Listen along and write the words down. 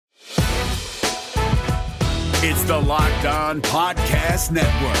It's the Locked On Podcast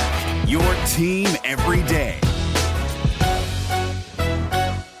Network, your team every day.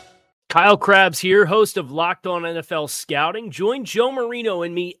 Kyle Krabs here, host of Locked On NFL Scouting. Join Joe Marino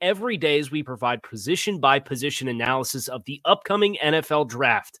and me every day as we provide position-by-position analysis of the upcoming NFL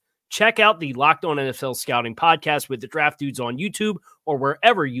Draft. Check out the Locked On NFL Scouting podcast with the Draft Dudes on YouTube or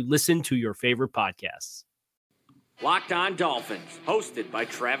wherever you listen to your favorite podcasts. Locked On Dolphins, hosted by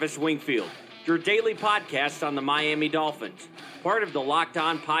Travis Wingfield, your daily podcast on the Miami Dolphins, part of the Locked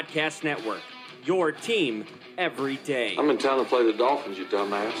On Podcast Network, your team every day. I'm in town to play the Dolphins, you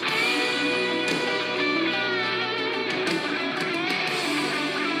dumbass.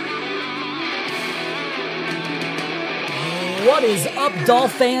 What is up,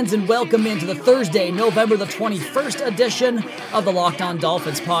 Dolph fans, and welcome into the Thursday, November the 21st edition of the Locked On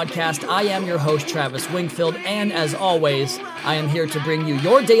Dolphins podcast. I am your host, Travis Wingfield, and as always, I am here to bring you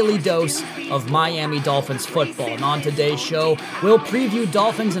your daily dose of Miami Dolphins football. And on today's show, we'll preview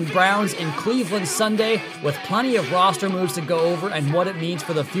Dolphins and Browns in Cleveland Sunday with plenty of roster moves to go over and what it means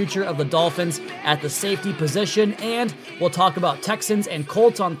for the future of the Dolphins at the safety position. And we'll talk about Texans and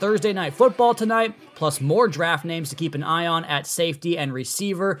Colts on Thursday Night Football tonight, plus more draft names to keep an eye on at safety and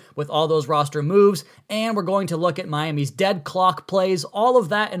receiver with all those roster moves. And we're going to look at Miami's dead clock plays, all of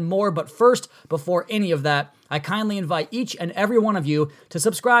that and more. But first, before any of that, I kindly invite each and every one of you to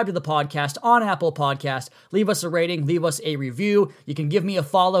subscribe to the podcast on Apple Podcasts. Leave us a rating, leave us a review. You can give me a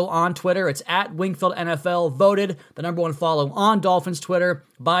follow on Twitter. It's at Wingfield NFL, voted the number one follow on Dolphins Twitter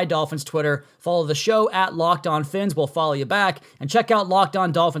by Dolphins Twitter. Follow the show at Locked On Fins. We'll follow you back. And check out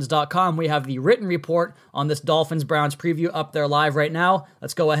LockedOnDolphins.com. We have the written report on this Dolphins-Browns preview up there live right now.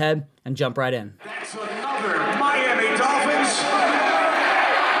 Let's go ahead and jump right in. That's another Miami Dolphins.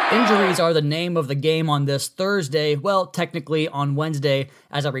 Injuries are the name of the game on this Thursday, well, technically on Wednesday,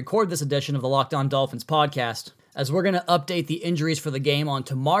 as I record this edition of the Locked On Dolphins podcast, as we're going to update the injuries for the game on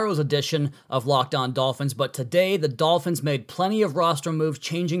tomorrow's edition of Locked On Dolphins. But today, the Dolphins made plenty of roster moves,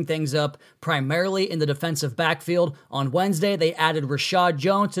 changing things up, primarily in the defensive backfield. On Wednesday, they added Rashad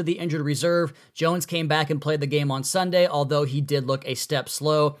Jones to the injured reserve. Jones came back and played the game on Sunday, although he did look a step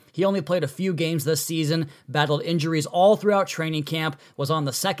slow. He only played a few games this season, battled injuries all throughout training camp, was on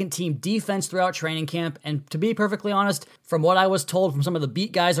the second-team defense throughout training camp, and to be perfectly honest, from what I was told from some of the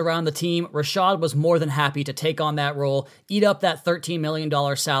beat guys around the team, Rashad was more than happy to take on that role, eat up that $13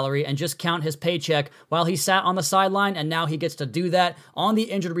 million salary, and just count his paycheck while he sat on the sideline, and now he gets to do that on the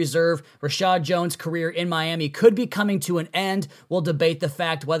injured reserve. Rashad Jones' career in Miami could be coming to an end. We'll debate the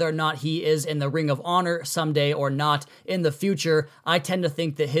fact whether or not he is in the Ring of Honor someday or not in the future. I tend to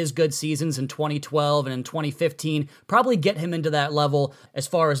think that his good seasons in 2012 and in 2015 probably get him into that level as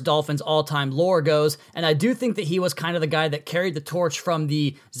far as Dolphins all-time lore goes, and I do think that he was kind of the guy that carried the torch from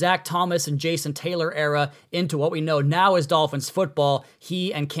the Zach Thomas and Jason Taylor era into what we know now as Dolphins football.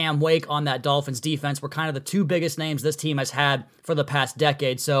 He and Cam Wake on that Dolphins defense were kind of the two biggest names this team has had for the past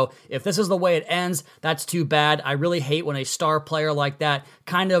decade. So if this is the way it ends, that's too bad. I really hate when a star player like that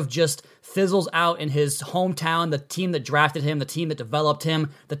kind of just fizzles out in his hometown, the team that drafted him, the team that developed him,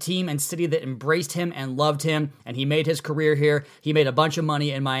 the team and city that embraced him and loved him, and he made his career here. He made a bunch of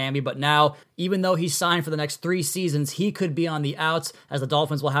money in Miami, but now, even though he's signed for the next 3 seasons, he could be on the outs, as the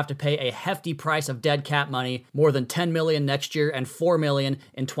Dolphins will have to pay a hefty price of dead cap money, more than $10 million next year and $4 million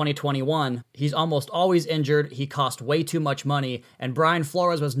in 2021. He's almost always injured, he cost way too much money, and Brian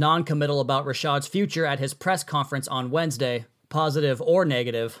Flores was non-committal about Rashad's future at his press conference on Wednesday, positive or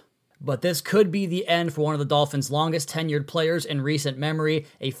negative. But this could be the end for one of the Dolphins' longest tenured players in recent memory.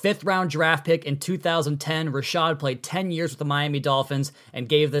 A 5th-round draft pick in 2010, Rashad played 10 years with the Miami Dolphins and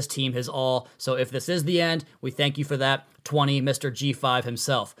gave this team his all. So if this is the end, we thank you for that. 20, Mr. G5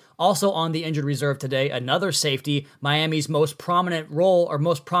 himself. Also on the injured reserve today, another safety, Miami's most prominent role, or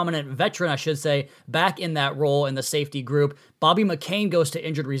most prominent veteran, I should say, back in that role in the safety group. Bobby McCain goes to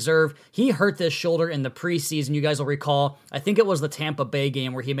injured reserve. He hurt this shoulder in the preseason, you guys will recall. I think it was the Tampa Bay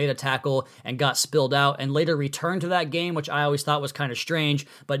game where he made a tackle and got spilled out and later returned to that game, which I always thought was kind of strange.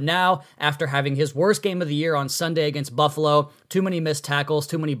 But now, after having his worst game of the year on Sunday against Buffalo, too many missed tackles,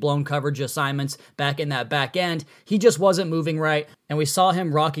 too many blown coverage assignments back in that back end, he just wasn't moving right. And we saw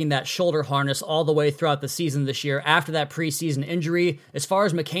him rocking that shoulder harness all the way throughout the season this year after that preseason injury. As far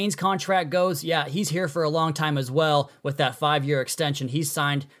as McCain's contract goes, yeah, he's here for a long time as well with that 5-year extension. He's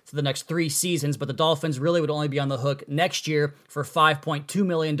signed for the next 3 seasons, but the Dolphins really would only be on the hook next year for $5.2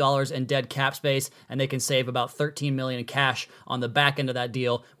 million in dead cap space, and they can save about $13 million in cash on the back end of that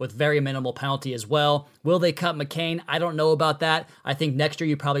deal with very minimal penalty as well. Will they cut McCain? I don't know about that. I think next year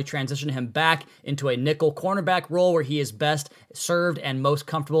you probably transition him back into a nickel cornerback role where he is best served and most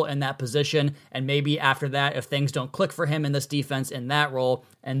comfortable in that position. And maybe after that, if things don't click for him in this defense in that role,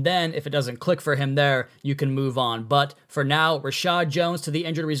 and then if it doesn't click for him there, you can move on. But for now, Rashad Jones to the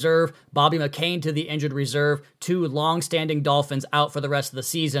injured reserve, Bobby McCain to the injured reserve, two long-standing Dolphins out for the rest of the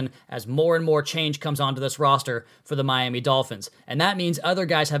season as more and more change comes onto this roster for the Miami Dolphins. And that means other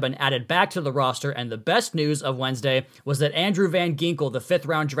guys have been added back to the roster, and the best news of Wednesday was that Andrew Van Ginkel, the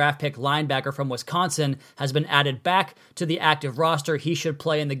 5th-round draft pick linebacker from Wisconsin, has been added back to the active roster. He should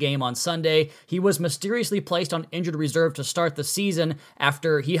play in the game on Sunday. He was mysteriously placed on injured reserve to start the season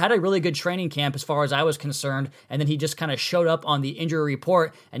after he had a really good training camp as far as I was concerned, and then he just kind of showed up on the injury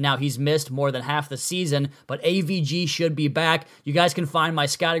report, and now he's missed more than half the season, but AVG should be back. You guys can find my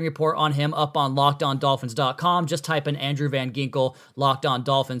scouting report on him up on LockedOnDolphins.com. Just type in Andrew Van Ginkel, Locked On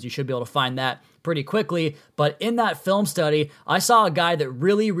Dolphins. You should be able to find that pretty quickly. But in that film study, I saw a guy that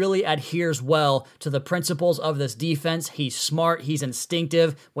really adheres well to the principles of this defense. He's smart, he's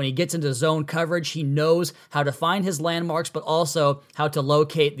instinctive. When he gets into zone coverage, he knows how to find his landmarks, but also how to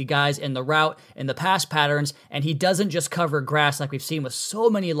locate the guys in the route, in the pass patterns, and he doesn't just cover grass like we've seen with so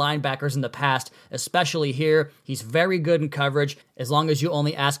many linebackers in the past, especially here. He's very good in coverage, as long as you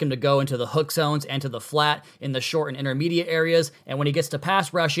only ask him to go into the hook zones and to the flat in the short and intermediate areas. And when he gets to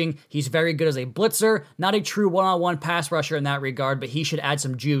pass rushing, he's very good as a blitzer, not a true one-on-one pass rusher in that regard, but he should add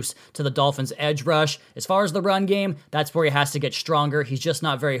some juice to the Dolphins' edge rush. As far as the run game, that's where he has to get stronger. He's just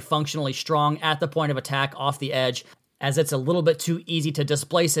not very functionally strong at the point of attack off the edge, as it's a little bit too easy to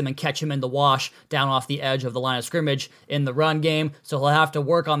displace him and catch him in the wash down off the edge of the line of scrimmage in the run game. So he'll have to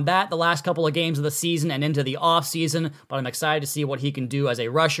work on that the last couple of games of the season and into the offseason, but I'm excited to see what he can do as a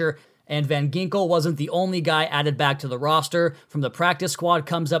rusher. And Van Ginkel wasn't the only guy added back to the roster. From the practice squad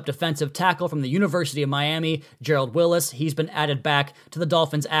comes up defensive tackle from the University of Miami, Gerald Willis. He's been added back to the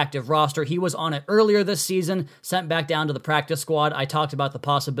Dolphins' active roster. He was on it earlier this season, sent back down to the practice squad. I talked about the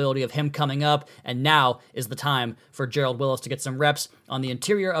possibility of him coming up, and now is the time for Gerald Willis to get some reps on the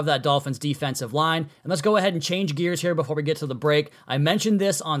interior of that Dolphins defensive line. And let's go ahead and change gears here before we get to the break. I mentioned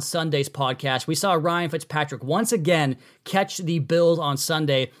this on Sunday's podcast. We saw Ryan Fitzpatrick once again catch the Bills on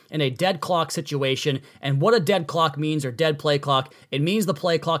Sunday in a dead clock situation. And what a dead clock means, or dead play clock, it means the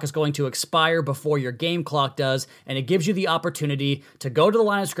play clock is going to expire before your game clock does, and it gives you the opportunity to go to the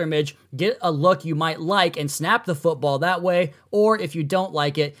line of scrimmage, get a look you might like, and snap the football that way. Or if you don't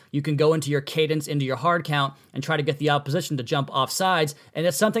like it, you can go into your cadence, into your hard count, and try to get the opposition to jump off sides. And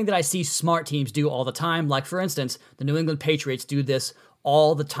it's something that I see smart teams do all the time. Like, for instance, the New England Patriots do this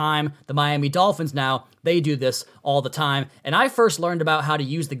all the time. The Miami Dolphins now, they do this all the time. And I first learned about how to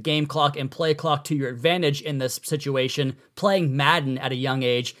use the game clock and play clock to your advantage in this situation playing Madden at a young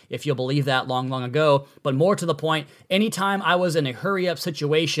age, if you'll believe that, long ago. But more to the point, anytime I was in a hurry-up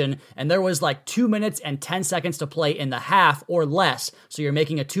situation and there was like 2 minutes and 10 seconds to play in the half or less, so you're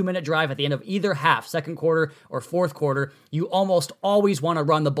making a 2-minute drive at the end of either half, second quarter or fourth quarter, you almost always want to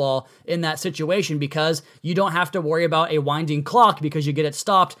run the ball in that situation because you don't have to worry about a winding clock because you get it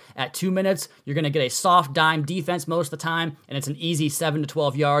stopped at 2 minutes. You're going to get a soft dime defense most of the time, and it's an easy 7 to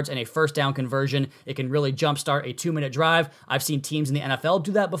 12 yards and a first down conversion. It can really jumpstart a 2-minute drive. I've seen teams in the NFL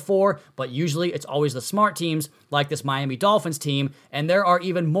do that before, but usually it's always the smart teams like this Miami Dolphins team, and there are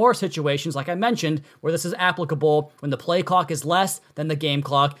even more situations, like I mentioned, where this is applicable when the play clock is less than the game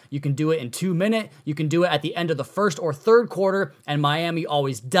clock. You can do it in 2 minutes, you can do it at the end of the first or third quarter, and Miami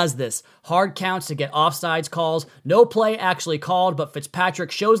always does this. Hard counts to get offsides calls, no play actually called, but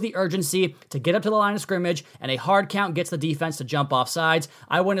Fitzpatrick shows the urgency to get up to the line of scrimmage, and a hard count gets the defense to jump off sides.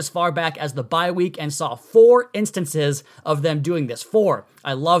 I went as far back as the bye week and saw 4 instances of them doing this. 4.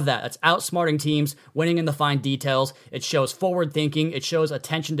 I love that. That's outsmarting teams, winning in the fine details. It shows forward thinking, it shows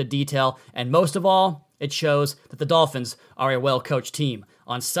attention to detail, and most of all, it shows that the Dolphins are a well-coached team.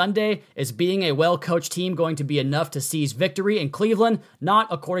 On Sunday, is being a well-coached team going to be enough to seize victory in Cleveland? Not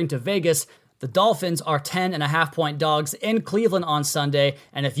according to Vegas. The Dolphins are 10.5-point dogs in Cleveland on Sunday,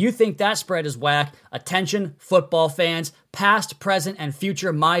 and if you think that spread is whack, attention, football fans, past, present, and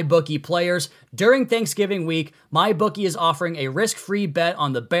future MyBookie players. During Thanksgiving week, MyBookie is offering a risk-free bet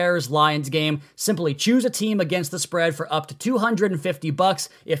on the Bears-Lions game. Simply choose a team against the spread for up to $250.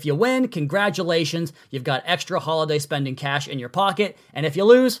 If you win, congratulations, you've got extra holiday spending cash in your pocket. And if you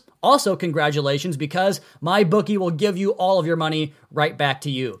lose, also congratulations, because MyBookie will give you all of your money right back to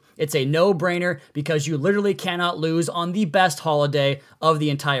you. It's a no-brainer because you literally cannot lose on the best holiday of the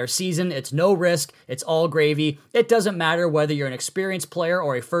entire season. It's no risk, it's all gravy. It doesn't matter whether you're an experienced player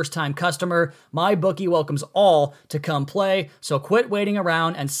or a first-time customer. MyBookie welcomes all to come play, so quit waiting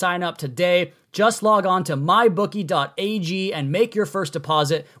around and sign up today. Just log on to mybookie.ag and make your first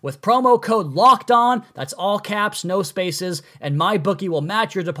deposit with promo code LOCKEDON. That's all caps, no spaces, and MyBookie will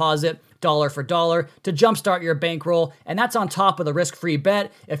match your deposit dollar for dollar to jumpstart your bankroll, and that's on top of the risk-free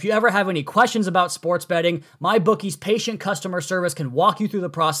bet. If you ever have any questions about sports betting, MyBookie's patient customer service can walk you through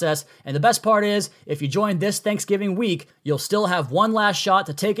the process, and the best part is, if you join this Thanksgiving week, you'll still have one last shot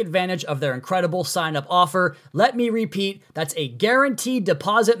to take advantage of their incredible sign-up offer. Let me repeat, that's a guaranteed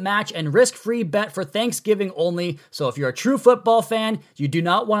deposit match and risk-free bet for Thanksgiving only, so if you're a true football fan, you do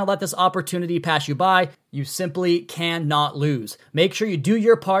not want to let this opportunity pass you by. You simply cannot lose. Make sure you do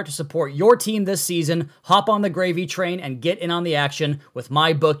your part to support your team this season. Hop on the gravy train and get in on the action with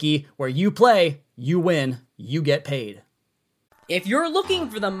MyBookie, where you play, you win, you get paid. If you're looking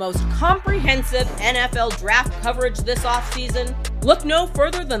for the most comprehensive NFL draft coverage this offseason, look no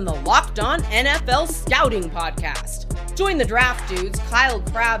further than the Locked On NFL Scouting Podcast. Join the draft dudes, Kyle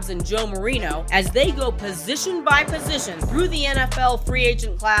Krabs and Joe Marino, as they go position by position through the NFL free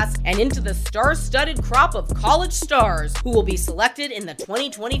agent class and into the star-studded crop of college stars who will be selected in the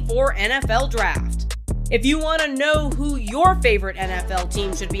 2024 NFL Draft. If you want to know who your favorite NFL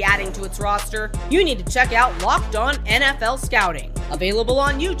team should be adding to its roster, you need to check out Locked On NFL Scouting, available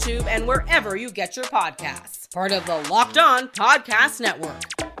on YouTube and wherever you get your podcasts. Part of the Locked On Podcast Network,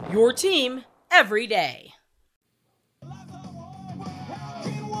 your team every day.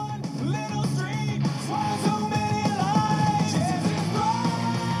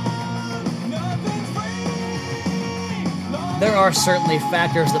 There are certainly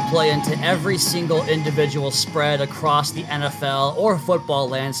factors that play into every single individual spread across the NFL or football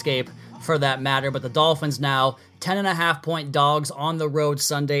landscape for that matter, but the Dolphins now 10.5-point dogs on the road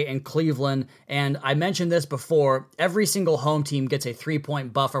Sunday in Cleveland, and I mentioned this before, every single home team gets a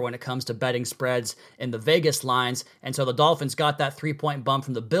 3-point buffer when it comes to betting spreads in the Vegas lines, and so the Dolphins got that 3-point bump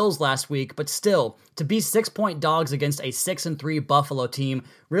from the Bills last week, but still, to be 6-point dogs against a 6-3 Buffalo team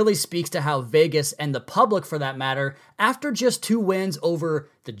really speaks to how Vegas and the public for that matter, after just 2 wins over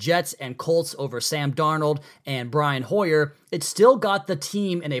the Jets and Colts over Sam Darnold and Brian Hoyer, it still got the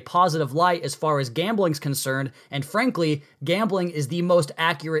team in a positive light as far as gambling's concerned, and frankly, gambling is the most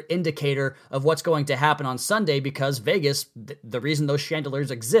accurate indicator of what's going to happen on Sunday because Vegas, the reason those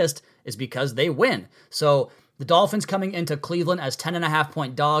chandeliers exist is because they win. So the Dolphins coming into Cleveland as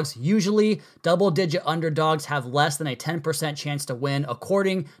 10.5-point dogs. Usually, double-digit underdogs have less than a 10% chance to win,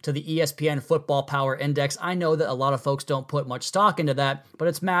 according to the ESPN Football Power Index. I know that a lot of folks don't put much stock into that, but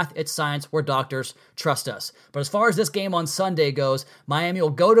it's math, it's science, we're doctors, trust us. But as far as this game on Sunday goes, Miami will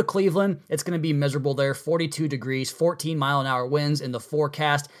go to Cleveland. It's going to be miserable there, 42 degrees, 14-mile-an-hour winds in the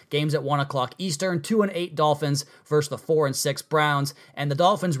forecast. Games at 1 o'clock Eastern, 2-8 Dolphins versus the 4-6 Browns, and the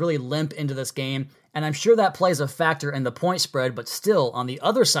Dolphins really limp into this game. And I'm sure that plays a factor in the point spread, but still, on the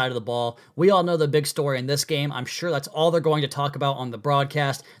other side of the ball, we all know the big story in this game. I'm sure that's all they're going to talk about on the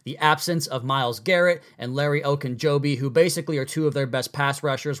broadcast, the absence of Myles Garrett and Larry Ogunjobi, who basically are 2 of their best pass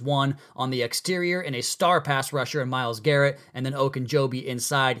rushers, one on the exterior and a star pass rusher in Myles Garrett, and then Ogunjobi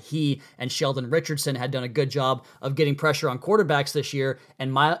inside. He and Sheldon Richardson had done a good job of getting pressure on quarterbacks this year,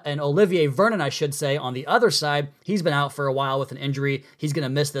 and Olivier Vernon, I should say, on the other side, he's been out for a while with an injury. He's going to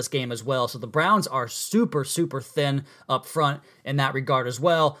miss this game as well. So the Browns are super thin up front in that regard as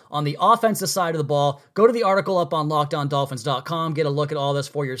well. On the offensive side of the ball, go to the article up on LockedOnDolphins.com, get a look at all this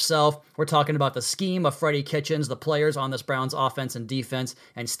for yourself. We're talking about the scheme of Freddie Kitchens, the players on this Browns offense and defense,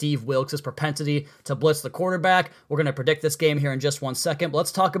 and Steve Wilks' propensity to blitz the quarterback. We're going to predict this game here in just 1 second, but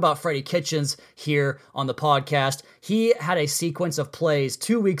let's talk about Freddie Kitchens here on the podcast. He had a sequence of plays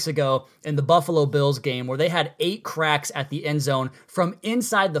 2 weeks ago in the Buffalo Bills game where they had 8 cracks at the end zone from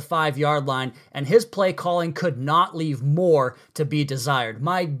inside the 5-yard line, and his play calling could not leave more to be desired.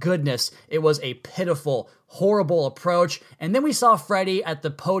 My goodness, it was a pitiful, horrible approach. And then we saw Freddie at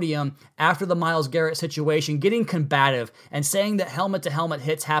the podium after the Myles Garrett situation getting combative and saying that helmet-to-helmet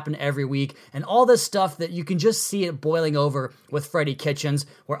hits happen every week and all this stuff that you can just see it boiling over with Freddie Kitchens,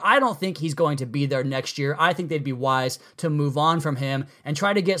 where I don't think he's going to be there next year. I think they'd be wise to move on from him and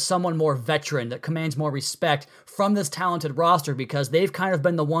try to get someone more veteran that commands more respect from this talented roster, because they've kind of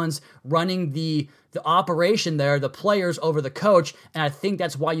been the ones running the operation there, the players over the coach, and I think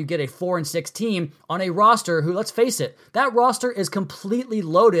that's why you get a 4-6 team on a roster who, let's face it, that roster is completely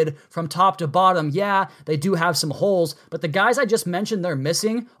loaded from top to bottom. Yeah, they do have some holes, but the guys I just mentioned they're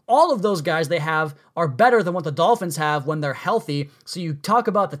missing, all of those guys they have are better than what the Dolphins have when they're healthy. So you talk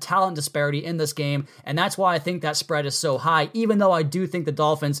about the talent disparity in this game, and that's why I think that spread is so high, even though I do think the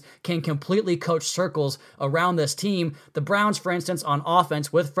Dolphins can completely coach circles around this team. The Browns, for instance, on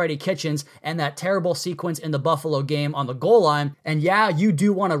offense with Freddie Kitchens and that terrible terrible sequence in the Buffalo game on the goal line. And yeah, you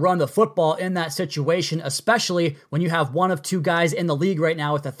do want to run the football in that situation, especially when you have one of two guys in the league right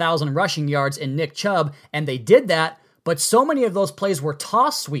now with 1,000 rushing yards in Nick Chubb, and they did that. But so many of those plays were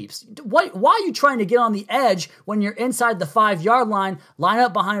toss sweeps. Why are you trying to get on the edge when you're inside the 5-yard line, line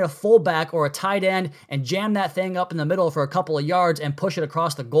up behind a fullback or a tight end, and jam that thing up in the middle for a couple of yards and push it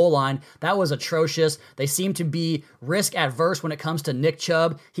across the goal line? That was atrocious. They seem to be risk adverse when it comes to Nick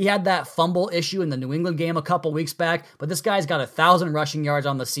Chubb. He had that fumble issue in the New England game a couple weeks back, but this guy's got 1,000 rushing yards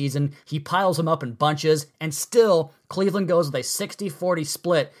on the season. He piles them up in bunches, and still Cleveland goes with a 60-40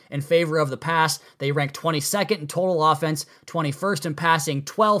 split in favor of the pass. They rank 22nd in total offense, 21st in passing,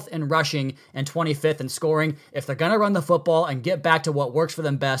 12th in rushing, and 25th in scoring. If they're going to run the football and get back to what works for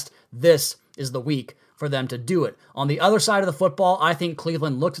them best, this is the week for them to do it. On the other side of the football, I think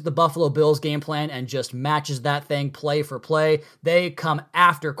Cleveland looked at the Buffalo Bills game plan and just matches that thing play for play. They come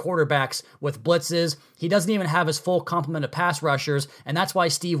after quarterbacks with blitzes. He doesn't even have his full complement of pass rushers, and that's why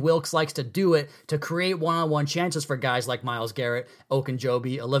Steve Wilks likes to do it, to create one-on-one chances for guys like Myles Garrett,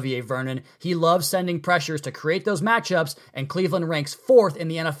 Ogunjobi, Olivier Vernon. He loves sending pressures to create those matchups, and Cleveland ranks 4th in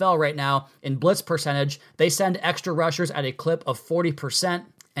the NFL right now in blitz percentage. They send extra rushers at a clip of 40%.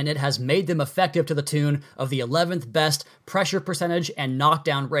 And it has made them effective to the tune of the 11th best pressure percentage and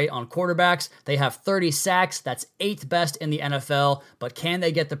knockdown rate on quarterbacks. They have 30 sacks. That's 8th best in the NFL. But can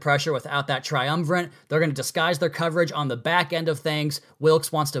they get the pressure without that triumvirate? They're going to disguise their coverage on the back end of things.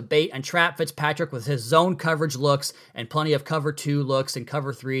 Wilks wants to bait and trap Fitzpatrick with his zone coverage looks and plenty of cover 2 looks and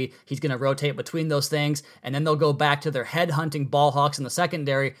cover 3. He's going to rotate between those things, and then they'll go back to their head-hunting ball hawks in the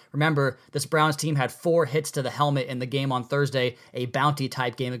secondary. Remember, this Browns team had 4 hits to the helmet in the game on Thursday, a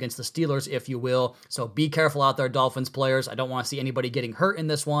bounty-type game against the Steelers, if you will. So be careful out there, Dolphins players. I don't want to see anybody getting hurt in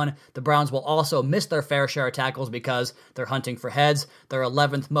this one. The Browns will also miss their fair share of tackles because they're hunting for heads. They're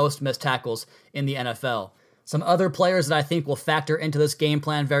 11th most missed tackles in the NFL. Some other players that I think will factor into this game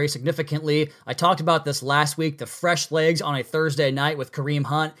plan very significantly. I talked about this last week, the fresh legs on a Thursday night with Kareem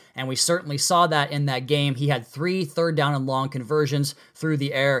Hunt, and we certainly saw that in that game. He had 3 third down and long conversions through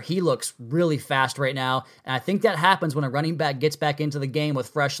the air. He looks really fast right now, and I think that happens when a running back gets back into the game with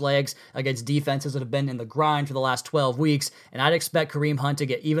fresh legs against defenses that have been in the grind for the last 12 weeks, and I'd expect Kareem Hunt to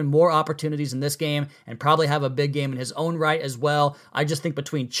get even more opportunities in this game and probably have a big game in his own right as well. I just think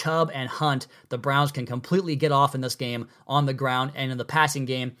between Chubb and Hunt, the Browns can completely get off in this game on the ground and in the passing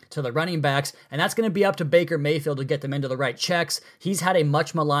game to the running backs, and that's going to be up to Baker Mayfield to get them into the right checks. He's had a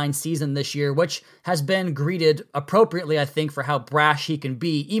much maligned season this year, which has been greeted appropriately, I think, for how brash he can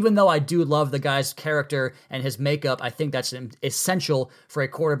be. Even though I do love the guy's character and his makeup, I think that's essential for a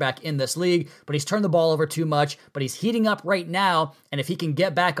quarterback in this league, but he's turned the ball over too much, but he's heating up right now, and if he can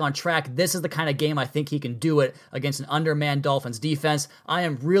get back on track, this is the kind of game I think he can do it against an undermanned Dolphins defense. I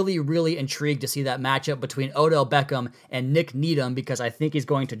am really, really intrigued to see that matchup between Odell Beckham and Nick Needham because I think he's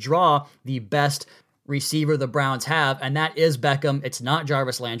going to draw the best receiver the Browns have, and that is Beckham. It's not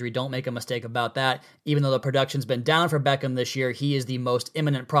Jarvis Landry. Don't make a mistake about that. Even though the production's been down for Beckham this year, he is the most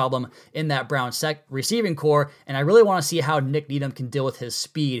imminent problem in that Browns receiving core, and I really want to see how Nick Needham can deal with his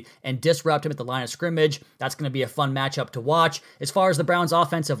speed and disrupt him at the line of scrimmage. That's going to be a fun matchup to watch. As far as the Browns'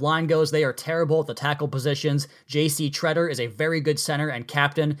 offensive line goes, they are terrible at the tackle positions. J.C. Tretter is a very good center and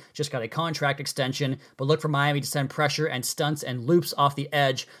captain, just got a contract extension, but look for Miami to send pressure and stunts and loops off the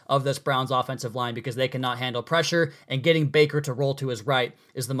edge of this Browns offensive line because they cannot handle pressure, and getting Baker to roll to his right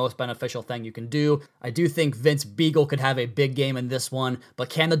is the most beneficial thing you can do. I do think Vince Beagle could have a big game in this one, but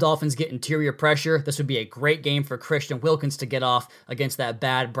can the Dolphins get interior pressure? This would be a great game for Christian Wilkins to get off against that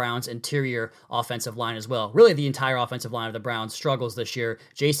bad Browns interior offensive line as well. Really, the entire offensive line of the Browns struggles this year.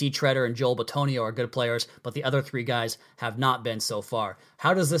 J.C. Tretter and Joel Bitonio are good players, but the other 3 guys have not been so far.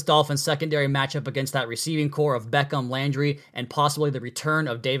 How does this Dolphins secondary match up against that receiving core of Beckham, Landry, and possibly the return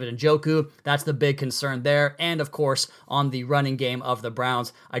of David Njoku? That's the big concern there, and of course, on the running game of the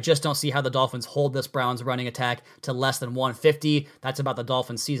Browns. I just don't see how the Dolphins hold this Browns running attack to less than 150. That's about the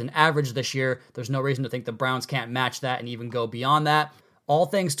Dolphins' season average this year. There's no reason to think the Browns can't match that and even go beyond that. All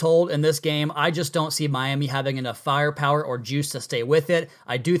things told, in this game, I just don't see Miami having enough firepower or juice to stay with it.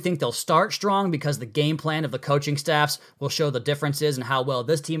 I do think they'll start strong because the game plan of the coaching staffs will show the differences in how well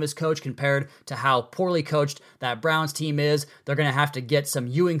this team is coached compared to how poorly coached that Browns team is. They're going to have to get some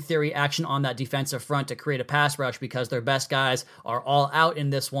Ewing theory action on that defensive front to create a pass rush because their best guys are all out in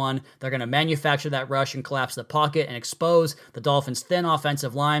this one. They're going to manufacture that rush and collapse the pocket and expose the Dolphins' thin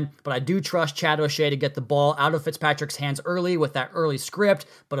offensive line. But I do trust Chad O'Shea to get the ball out of Fitzpatrick's hands early with that early screen script,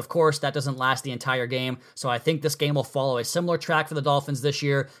 but of course that doesn't last the entire game. So I think this game will follow a similar track for the Dolphins this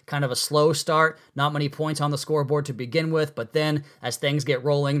year, kind of a slow start, not many points on the scoreboard to begin with, but then as things get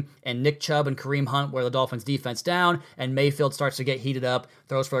rolling and Nick Chubb and Kareem Hunt wear the Dolphins defense down and Mayfield starts to get heated up,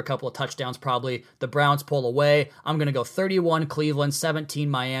 throws for a couple of touchdowns probably, the Browns pull away. I'm going to go 31 Cleveland,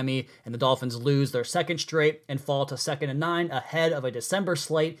 17 Miami, and the Dolphins lose their second straight and fall to 2nd and 9 ahead of a December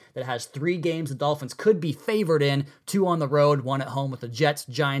slate that has 3 games the Dolphins could be favored in, 2 on the road, 1 at home with the Jets,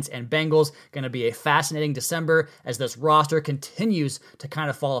 Giants, and Bengals. Going to be a fascinating December as this roster continues to kind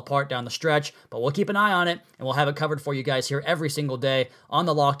of fall apart down the stretch, but we'll keep an eye on it and we'll have it covered for you guys here every single day on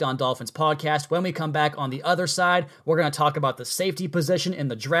the Locked On Dolphins podcast. When we come back on the other side, we're going to talk about the safety position in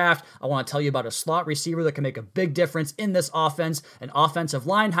the draft. I want to tell you about a slot receiver that can make a big difference in this offense, an offensive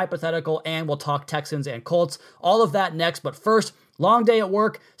line hypothetical, and we'll talk Texans and Colts. All of that next, but first, long day at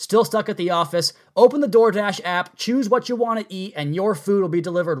work, still stuck at the office. Open the DoorDash app, choose what you want to eat, and your food will be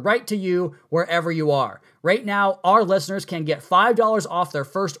delivered right to you wherever you are. Right now, our listeners can get $5 off their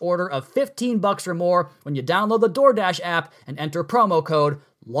first order of $15 or more when you download the DoorDash app and enter promo code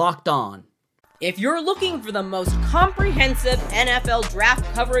LOCKEDON. If you're looking for the most comprehensive NFL draft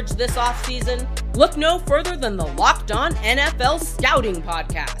coverage this offseason, look no further than the Locked On NFL Scouting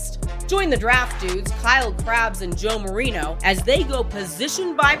Podcast. Join the draft dudes, Kyle Krabs and Joe Marino, as they go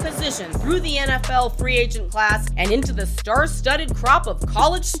position by position through the NFL free agent class and into the star-studded crop of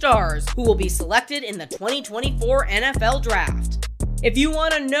college stars who will be selected in the 2024 NFL Draft. If you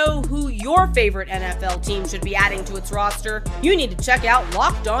want to know who your favorite NFL team should be adding to its roster, you need to check out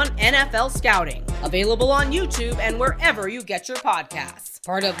Locked On NFL Scouting, available on YouTube and wherever you get your podcasts.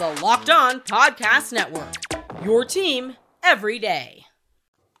 Part of the Locked On Podcast Network, your team every day.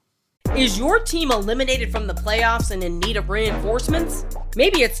 Is your team eliminated from the playoffs and in need of reinforcements?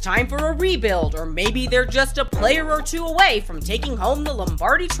 Maybe it's time for a rebuild, or maybe they're just a player or two away from taking home the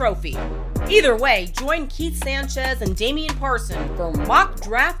Lombardi Trophy. Either way, join Keith Sanchez and Damian Parson for Mock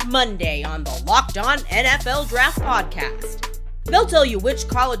Draft Monday on the Locked On NFL Draft Podcast. They'll tell you which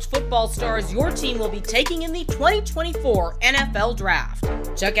college football stars your team will be taking in the 2024 NFL Draft.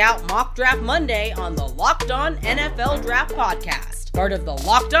 Check out Mock Draft Monday on the Locked On NFL Draft Podcast, part of the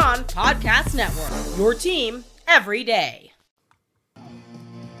Locked On Podcast Network, your team every day.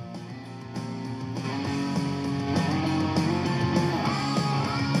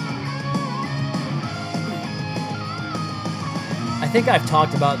 I think I've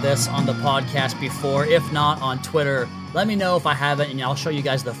talked about this on the podcast before, if not on Twitter. Let me know if I haven't, and I'll show you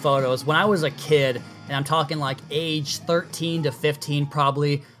guys the photos. When I was a kid, and I'm talking like age 13 to 15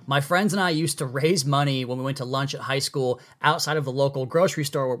 probably, my friends and I used to raise money when we went to lunch at high school outside of the local grocery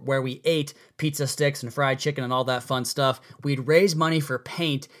store where we ate pizza sticks and fried chicken and all that fun stuff. We'd raise money for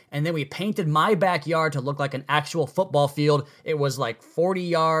paint, and then we painted my backyard to look like an actual football field. It was like 30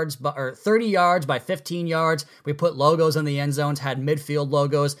 yards by 15 yards. We put logos in the end zones, had midfield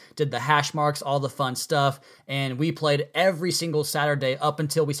logos, did the hash marks, all the fun stuff, and we played every single Saturday up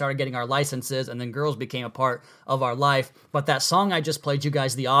until we started getting our licenses, and then girls became a part of our life. But that song I just played you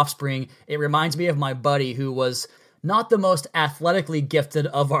guys, The Offspring, it reminds me of my buddy who was not the most athletically gifted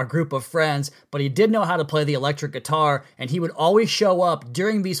of our group of friends, but he did know how to play the electric guitar, and he would always show up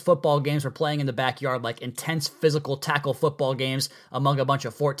during these football games we're playing in the backyard, like intense physical tackle football games among a bunch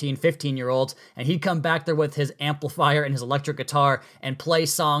of 14, 15-year-olds, and he'd come back there with his amplifier and his electric guitar and play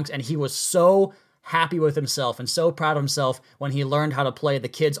songs, and he was so happy with himself and so proud of himself when he learned how to play The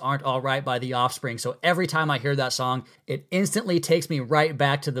Kids Aren't Alright by The Offspring. So every time I hear that song, it instantly takes me right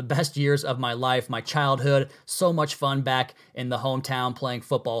back to the best years of my life, my childhood. So much fun back in the hometown playing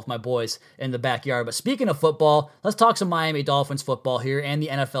football with my boys in the backyard. But speaking of football, let's talk some Miami Dolphins football here and the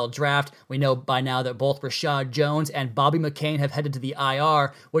NFL Draft. We know by now that both Rashad Jones and Bobby McCain have headed to the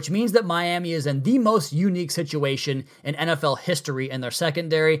IR, which means that Miami is in the most unique situation in NFL history in their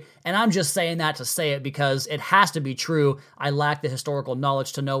secondary. And I'm just saying that to say it because it has to be true. I lack the historical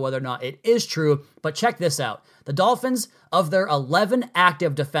knowledge to know whether or not it is true, but check this out. The Dolphins, of their 11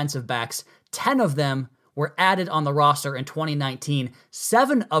 active defensive backs, 10 of them were added on the roster in 2019.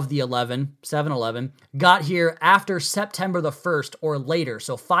 7 of the 11, got here after September the 1st or later.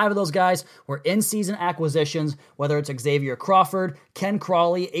 So 5 of those guys were in-season acquisitions, whether it's Xavier Crawford, Ken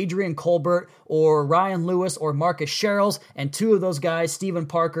Crawley, Adrian Colbert, or Ryan Lewis or Marcus Sherrills, and 2 of those guys, Stephen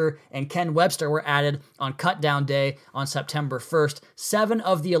Parker and Ken Webster, were added on cutdown day on September 1st. 7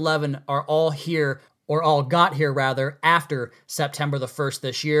 of the 11 are all here or all got here rather, after September the 1st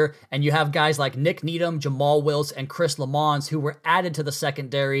this year. And you have guys like Nick Needham, Jamal Wills, and Chris Lamons, who were added to the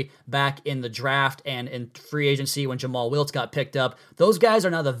secondary back in the draft and in free agency when Jamal Wills got picked up. Those guys are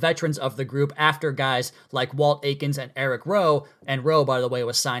now the veterans of the group after guys like Walt Aikens and Eric Rowe. And Rowe, by the way,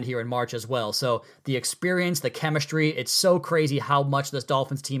 was signed here in March as well. So the experience, the chemistry, it's so crazy how much this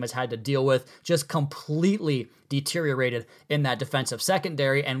Dolphins team has had to deal with. Just completely deteriorated in that defensive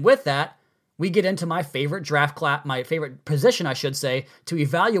secondary. And with that, we get into my favorite draft class, my favorite position, I should say, to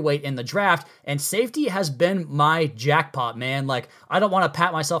evaluate in the draft. And safety has been my jackpot, man. Like, I don't want to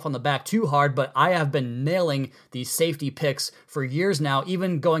pat myself on the back too hard, but I have been nailing these safety picks for years now,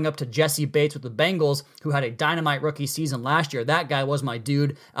 even going up to Jesse Bates with the Bengals, who had a dynamite rookie season last year. That guy was my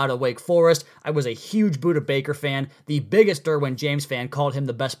dude out of Wake Forest. I was a huge Budda Baker fan. The biggest Derwin James fan, called him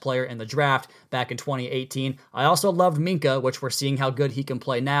the best player in the draft back in 2018. I also loved Minka, which we're seeing how good he can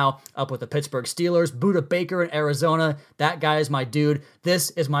play now up with the Pittsburgh Steelers. Budda Baker in Arizona, that guy is my dude.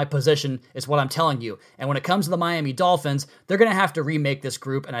 This is my position, is what I'm telling you. And when it comes to the Miami Dolphins, they're going to have to remake this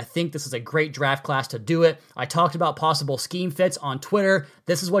group, and I think this is a great draft class to do it. I talked about possible scheme fits on Twitter.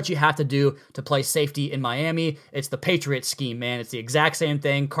 This is what you have to do to play safety in Miami. It's the Patriots scheme, man. It's the exact same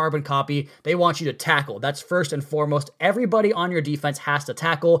thing, carbon copy. They want you to tackle. That's first and foremost. Everybody on your defense has to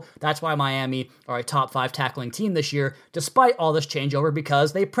tackle. That's why Miami are a top 5 tackling team this year, despite all this changeover,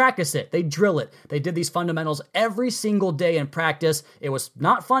 because they practice it. They drill it. They did these fundamentals every single day in practice. It was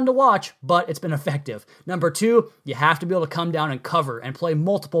not fun to watch, but it's been effective. Number 2, you have to be able to come down and cover and play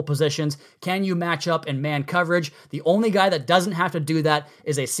multiple positions. Can you match up in man coverage? The only guy that doesn't have to do that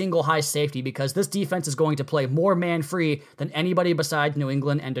is a single high safety, because this defense is going to play more man-free than anybody besides New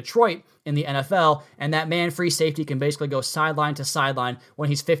England and Detroit in the NFL, and that man-free safety can basically go sideline to sideline when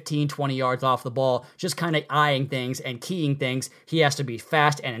he's 15, 20 yards off the ball, just kind of eyeing things and keying things. He has to be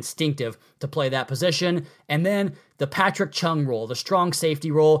fast and instinctive to play that position. And then the Patrick Chung role, the strong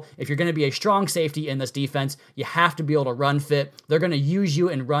safety role. If you're going to be a strong safety in this defense, you have to be able to run fit. They're going to use you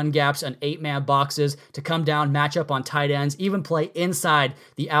in run gaps and 8-man boxes to come down, match up on tight ends, even play inside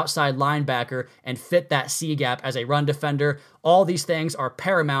the outside linebacker and fit that C gap as a run defender. All these things are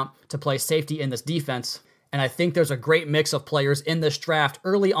paramount to play safety in this defense. And I think there's a great mix of players in this draft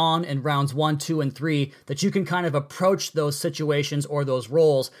early on in rounds 1, 2, and 3 that you can kind of approach those situations or those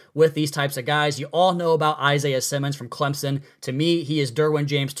roles with these types of guys. You all know about Isaiah Simmons from Clemson. To me, he is Derwin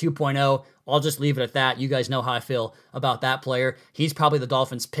James 2.0. I'll just leave it at that. You guys know how I feel about that player. He's probably the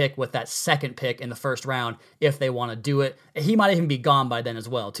Dolphins' pick with that second pick in the first round if they want to do it. He might even be gone by then as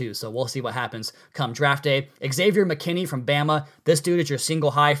well, too, so we'll see what happens come draft day. Xavier McKinney from Bama. This dude is your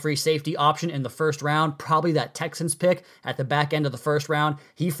single high free safety option in the first round, probably that Texans pick at the back end of the first round.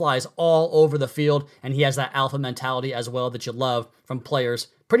 He flies all over the field, and he has that alpha mentality as well that you love from players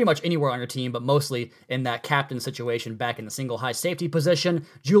pretty much anywhere on your team, but mostly in that captain situation back in the single high safety position.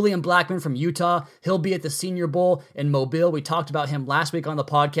 Julian Blackman from Utah. He'll be at the Senior Bowl in Mobile. We talked about him last week on the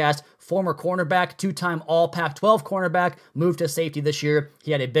podcast. Former cornerback, 2-time All Pac-12 cornerback, moved to safety this year.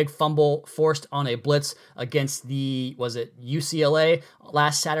 He had a big fumble forced on a blitz against UCLA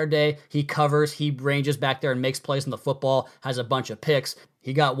last Saturday. He covers, he ranges back there and makes plays on the football, has a bunch of picks.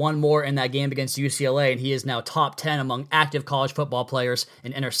 He got one more in that game against UCLA, and he is now top 10 among active college football players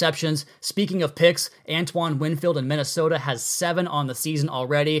in interceptions. Speaking of picks, Antoine Winfield in Minnesota has 7 on the season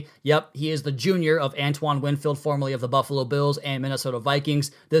already. Yep, he is the junior of Antoine Winfield, formerly of the Buffalo Bills and Minnesota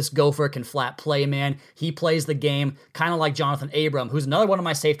Vikings. This gopher can flat play, man. He plays the game kind of like Jonathan Abram, who's another one of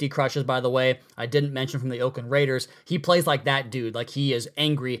my safety crushes, by the way. I didn't mention from the Oakland Raiders. He plays like that dude, like he is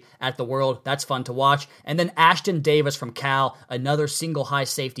angry at the world. That's fun to watch. And then Ashton Davis from Cal, another single high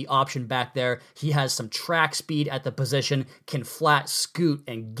safety option back there. He has some track speed at the position, can flat scoot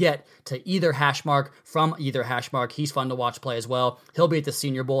and get to either hash mark from either hash mark. He's fun to watch play as well. He'll be at the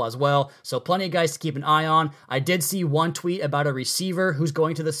Senior Bowl as well. So plenty of guys to keep an eye on. I did see one tweet about a receiver who's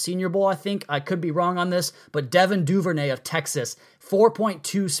going to the Senior Bowl, I think. I could be wrong on this, but Devin Duvernay of Texas,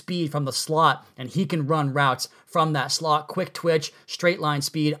 4.2 speed from the slot, and he can run routes from that slot. Quick twitch, straight line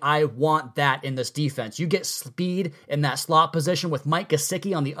speed. I want that in this defense. You get speed in that slot position with Mike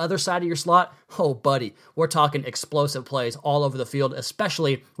Gesicki on the other side of your slot. Oh, buddy, we're talking explosive plays all over the field,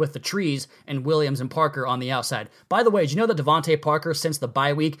 especially with the trees and Williams and Parker on the outside. By the way, did you know that Devontae Parker, since the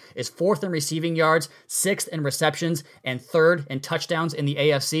bye week, is 4th in receiving yards, 6th in receptions, and 3rd in touchdowns in the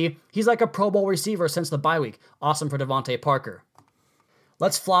AFC? He's like a Pro Bowl receiver since the bye week. Awesome for Devontae Parker.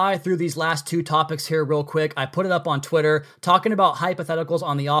 Let's fly through these last 2 topics here real quick. I put it up on Twitter, talking about hypotheticals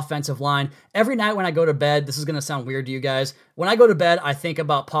on the offensive line. Every night when I go to bed, this is going to sound weird to you guys. When I go to bed, I think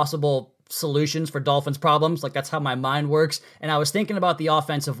about possible solutions for Dolphins problems. Like, that's how my mind works. And I was thinking about the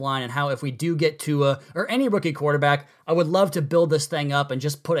offensive line and how if we do get Tua or any rookie quarterback, I would love to build this thing up and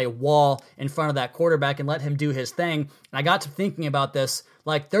just put a wall in front of that quarterback and let him do his thing. And I got to thinking about this.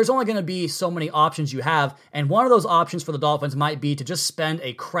 Like, there's only going to be so many options you have, and one of those options for the Dolphins might be to just spend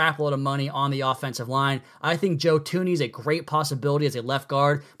a crap load of money on the offensive line. I think Joe Thuney is a great possibility as a left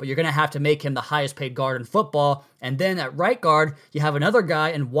guard, but you're going to have to make him the highest paid guard in football. And then at right guard, you have another guy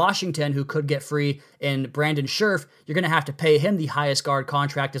in Washington who could get free in Brandon Scherf. You're going to have to pay him the highest guard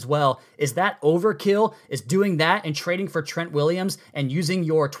contract as well. Is that overkill? Is doing that and trading for Trent Williams and using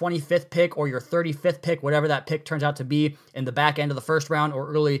your 25th pick or your 35th pick, whatever that pick turns out to be in the back end of the first round or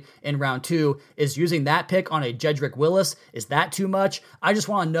early in round 2, is using that pick on a Jedrick Willis? Is that too much? I just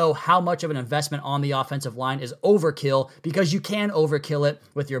want to know how much of an investment on the offensive line is overkill, because you can overkill it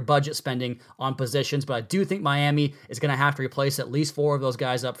with your budget spending on positions, but I do think Miami is going to have to replace at least 4 of those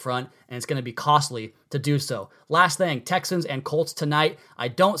guys up front, and it's going to be costly to do so. Last thing, Texans and Colts tonight. I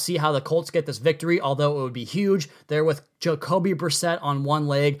don't see how the Colts get this victory, although it would be huge. They're with Jacoby Brissett on one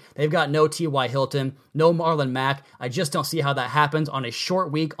leg. They've got no T.Y. Hilton, no Marlon Mack. I just don't see how that happens on a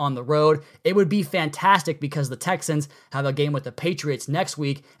short week on the road. It would be fantastic because the Texans have a game with the Patriots next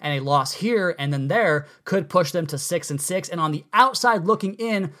week, and a loss here and then there could push them to 6-6. And on the outside looking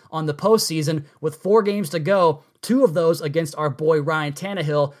in on the postseason with 4 games to go, 2 of those against our boy Ryan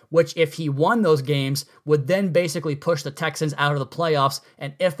Tannehill, which if he won those games would then basically push the Texans out of the playoffs.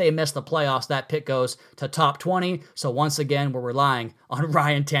 And if they miss the playoffs, that pick goes to top 20. So once again, we're relying on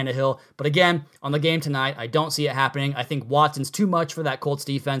Ryan Tannehill. But again, on the game tonight, I don't see it happening. I think Watson's too much for that Colts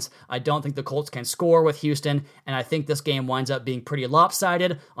defense. I don't think the Colts can score with Houston. And I think this game winds up being pretty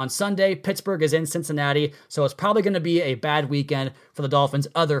lopsided. On Sunday, Pittsburgh is in Cincinnati. So it's probably going to be a bad weekend for the Dolphins'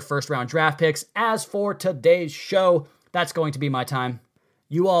 other first-round draft picks. As for today's show, that's going to be my time.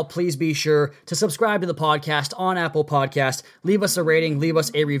 You all please be sure to subscribe to the podcast on Apple Podcasts. Leave us a rating, leave us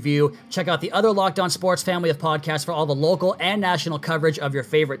a review. Check out the other Locked On Sports family of podcasts for all the local and national coverage of your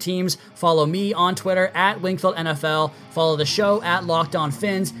favorite teams. Follow me on Twitter at Wingfield NFL. Follow the show at Locked On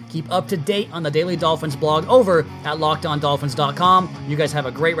Fins. Keep up to date on the Daily Dolphins blog over at LockedOnDolphins.com. You guys have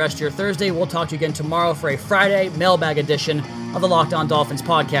a great rest of your Thursday. We'll talk to you again tomorrow for a Friday mailbag edition of the Locked On Dolphins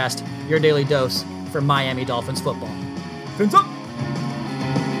podcast, your daily dose for Miami Dolphins football. Fins up!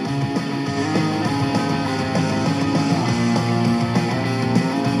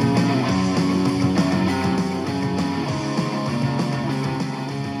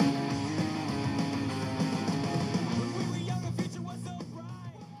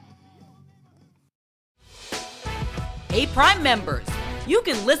 Hey, Prime members, you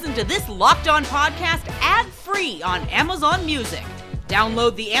can listen to this Locked On podcast ad-free on Amazon Music.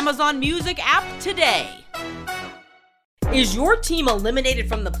 Download the Amazon Music app today. Is your team eliminated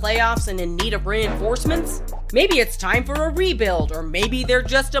from the playoffs and in need of reinforcements? Maybe it's time for a rebuild, or maybe they're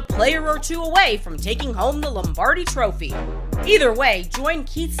just a player or 2 away from taking home the Lombardi Trophy. Either way, join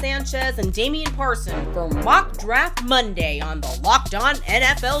Keith Sanchez and Damian Parson for Mock Draft Monday on the Locked On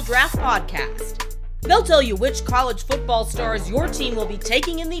NFL Draft Podcast. They'll tell you which college football stars your team will be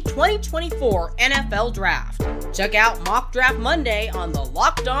taking in the 2024 NFL Draft. Check out Mock Draft Monday on the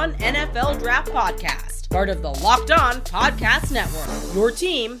Locked On NFL Draft Podcast, part of the Locked On Podcast Network. Your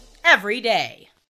team every day.